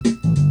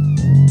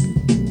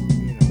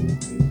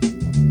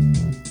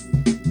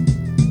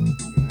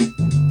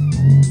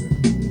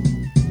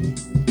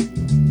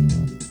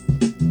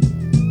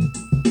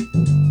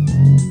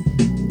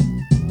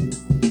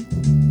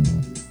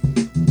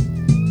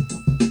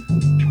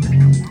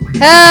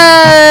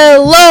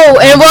Hello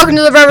and welcome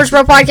to the Brothers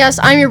Bro Podcast.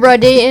 I'm your bro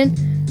Dayton.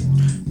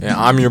 And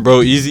I'm your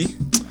bro Easy.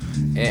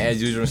 And as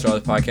usual, we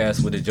start the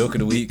podcast with a joke of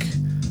the week,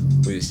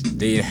 which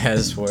Dayton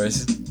has for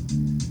us.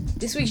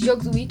 This week's joke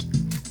of the week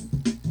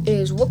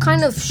is: what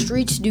kind of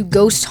streets do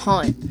ghosts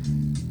haunt?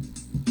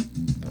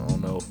 I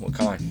don't know what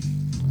kind.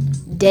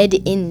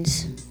 Dead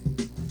ends.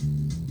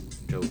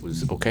 Joke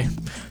was okay.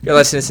 If you're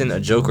listening to a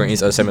joke or any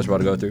other segments we're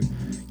about to go through,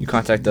 you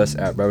contact us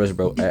at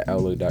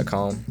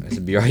brothersbro@outlook.com. That's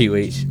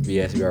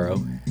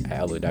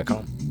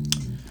BRUHVSBRO@outlook.com.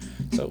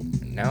 So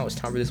now it's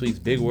time for this week's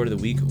big word of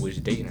the week,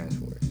 which Dayton has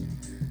for us.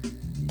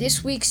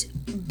 This week's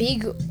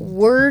big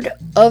word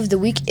of the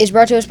week is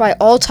brought to us by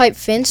All Type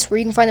Fence, where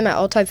you can find them at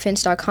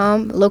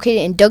alltypefence.com,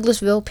 located in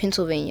Douglasville,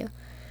 Pennsylvania.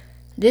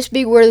 This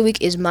big word of the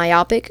week is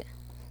myopic.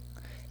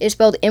 It's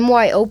spelled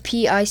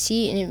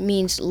MYOPIC, and it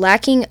means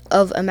lacking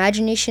of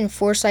imagination,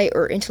 foresight,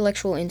 or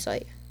intellectual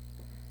insight.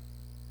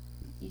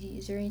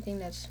 Is there anything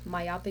that's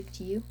myopic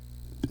to you?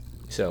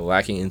 So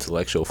lacking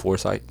intellectual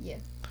foresight. Yeah.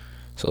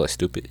 So like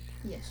stupid.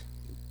 Yes.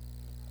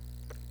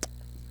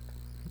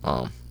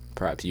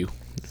 Perhaps you.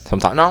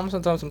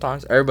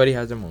 Sometimes. Everybody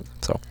has their moments.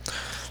 So I'm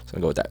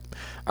gonna go with that.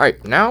 All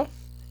right, now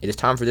it is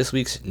time for this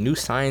week's new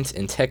science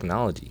and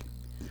technology.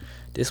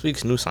 This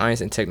week's new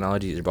science and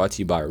technology is brought to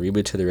you by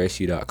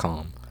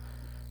RebootToTheRescue.com.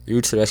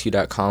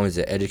 RebootToTheRescue.com is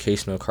an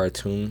educational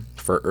cartoon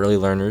for early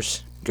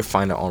learners. You can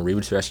find it on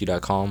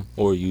RebootToTheRescue.com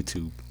or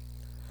YouTube.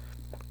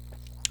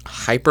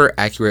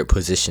 Hyper-accurate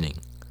positioning.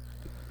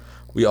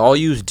 We all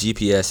use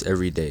GPS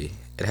every day.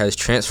 It has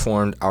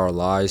transformed our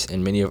lives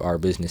and many of our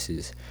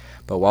businesses.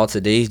 But while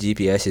today's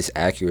GPS is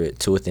accurate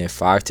to within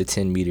 5 to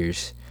 10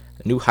 meters,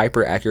 new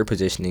hyper-accurate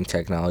positioning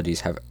technologies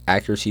have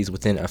accuracies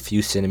within a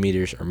few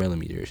centimeters or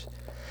millimeters.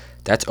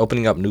 That's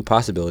opening up new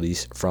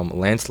possibilities, from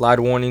landslide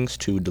warnings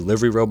to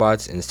delivery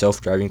robots and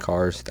self-driving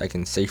cars that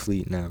can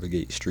safely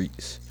navigate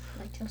streets.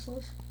 Like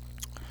Teslas?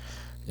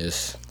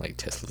 Yes, like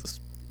Teslas.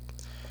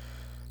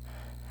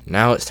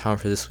 Now it's time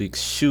for this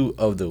week's shoe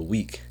of the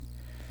week.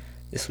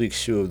 This week's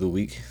shoe of the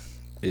week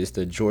is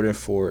the Jordan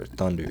 4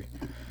 Thunder.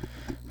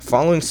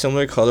 Following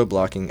similar color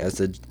blocking as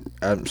the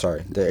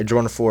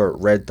Jordan 4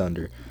 Red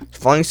Thunder.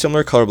 Following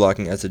similar color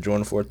blocking as the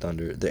Jordan 4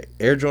 Thunder, the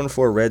Air Jordan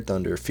 4 Red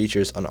Thunder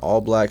features an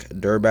all-black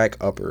Durback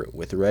upper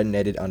with red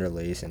netted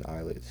underlays and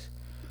eyelets.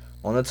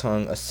 On the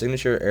tongue, a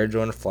signature Air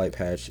Jordan flight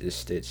patch is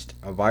stitched.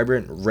 A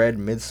vibrant red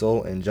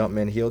midsole and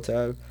Jumpman heel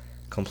tab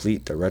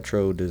complete the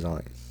retro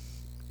design.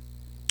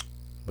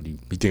 What do you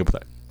think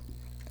about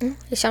that?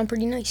 They sound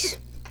pretty nice.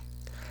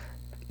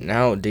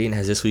 Now Dayton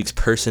has this week's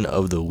person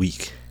of the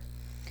week.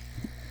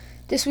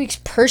 This week's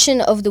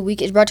person of the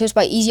week is brought to us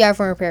by Easy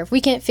iPhone Repair. If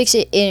we can't fix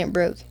it, it ain't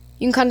broke.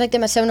 You can contact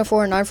them at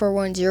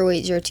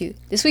 704-941-0802.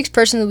 This week's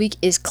person of the week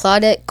is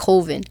Claudette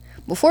Colvin.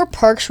 Before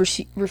Parks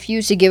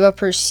refused to give up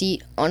her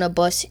seat on a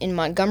bus in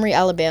Montgomery,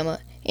 Alabama,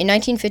 in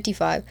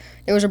 1955,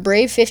 there was a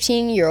brave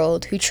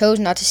 15-year-old who chose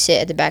not to sit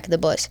at the back of the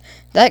bus.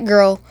 That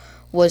girl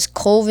was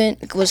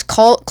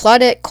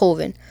Claudette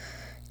Colvin.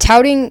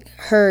 Touting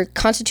her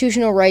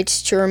constitutional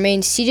rights to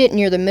remain seated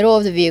near the middle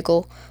of the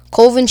vehicle,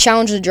 Colvin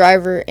challenged the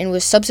driver and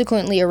was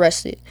subsequently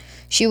arrested.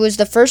 She was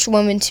the first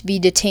woman to be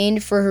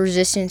detained for her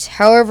resistance.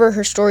 However,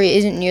 her story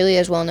isn't nearly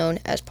as well known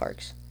as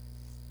Parks.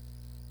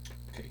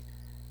 Okay,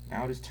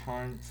 now it is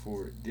time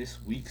for this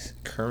week's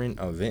current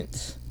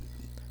events.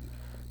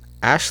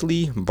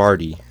 Ashley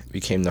Barty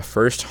became the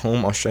first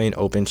home Australian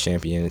Open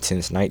champion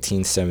since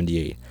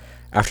 1978,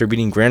 after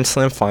beating Grand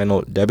Slam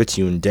final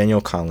debutante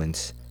Danielle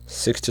Collins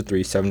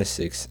 6-3,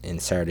 7-6 in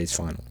Saturday's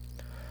final.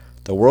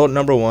 The world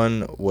number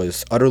one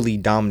was utterly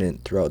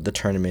dominant throughout the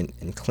tournament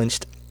and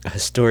clinched a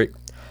historic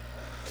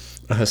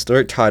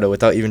title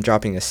without even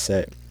dropping a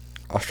set.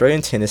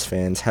 Australian tennis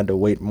fans had to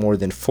wait more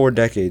than 4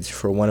 decades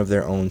for one of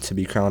their own to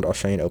be crowned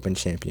Australian Open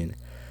champion,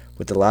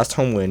 with the last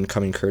home win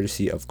coming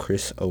courtesy of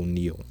Chris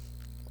O'Neill.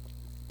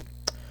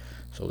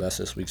 So that's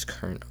this week's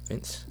current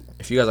events.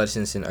 If you guys like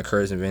to send in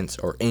current events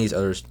or any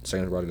other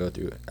segments we're about to go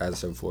through, as I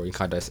said before, you can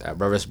contact us at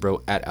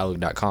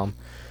brothersbro@outlook.com.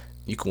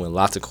 You can win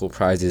lots of cool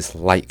prizes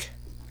like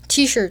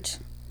T-shirts.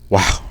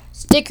 Wow.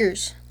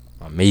 Stickers.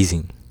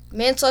 Amazing.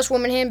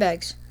 Man/woman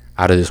handbags.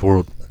 Out of this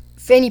world.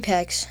 Fanny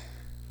packs.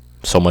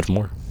 So much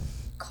more.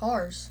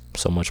 Cars.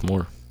 So much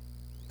more.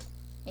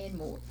 And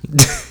more.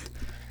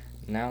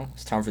 Now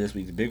it's time for this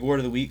week's big word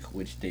of the week,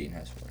 which Dayton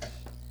has for us.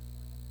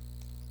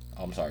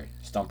 Oh, I'm sorry.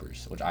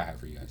 Stumpers, which I have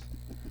for you guys.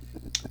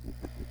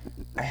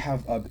 I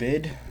have a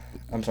bid.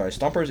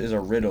 Stumpers is a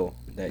riddle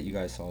that you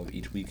guys solve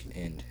each week,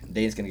 and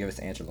Dayton's going to give us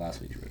the answer to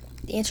last week's riddle.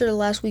 The answer to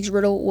last week's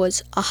riddle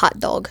was a hot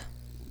dog.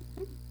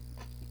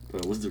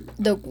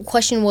 The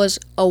question was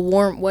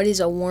what is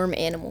a warm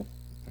animal?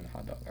 And a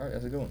hot dog. All right,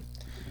 that's a good one.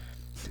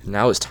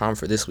 Now it's time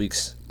for this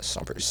week's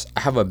Stumpers. I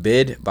have a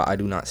bed, but I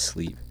do not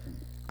sleep.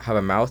 I have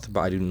a mouth,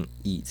 but I do not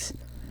eat.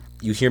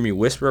 You hear me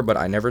whisper, but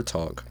I never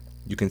talk.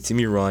 You can see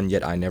me run,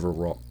 yet I never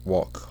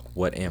walk.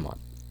 What am I?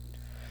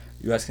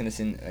 You guys can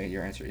send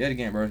your answer yet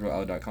again at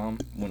brothersbro@outlook.com.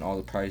 Win all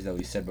the prizes that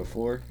we said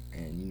before,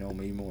 and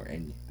maybe more,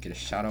 and get a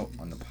shout out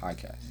on the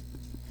podcast.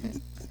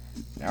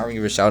 Now we're gonna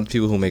give a shout out to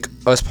people who make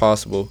us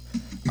possible.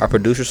 Our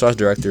producer slash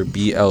director,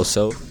 BL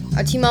So.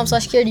 Our team mom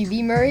slash security,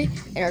 B Murray.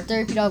 And our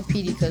therapy dog,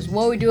 PD. Because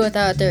what we do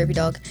without a therapy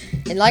dog.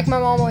 And like my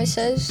mom always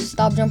says,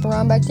 stop jumping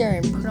around back there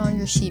and put on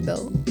your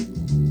seatbelt.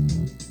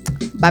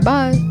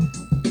 Bye-bye.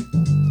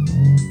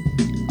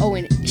 Oh,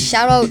 and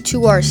shout out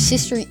to our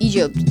sister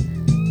Egypt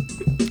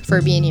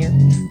for being here.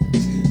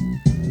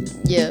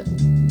 Yeah.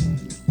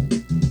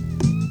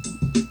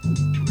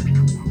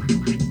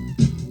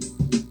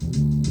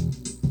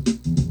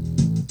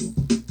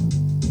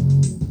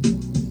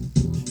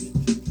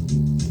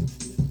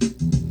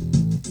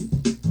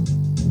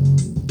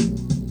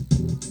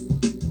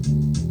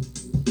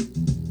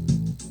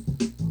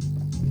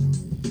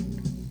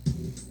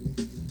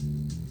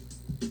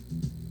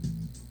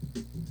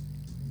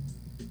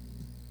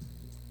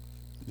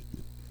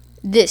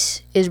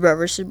 This is Bro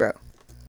vs. Bro.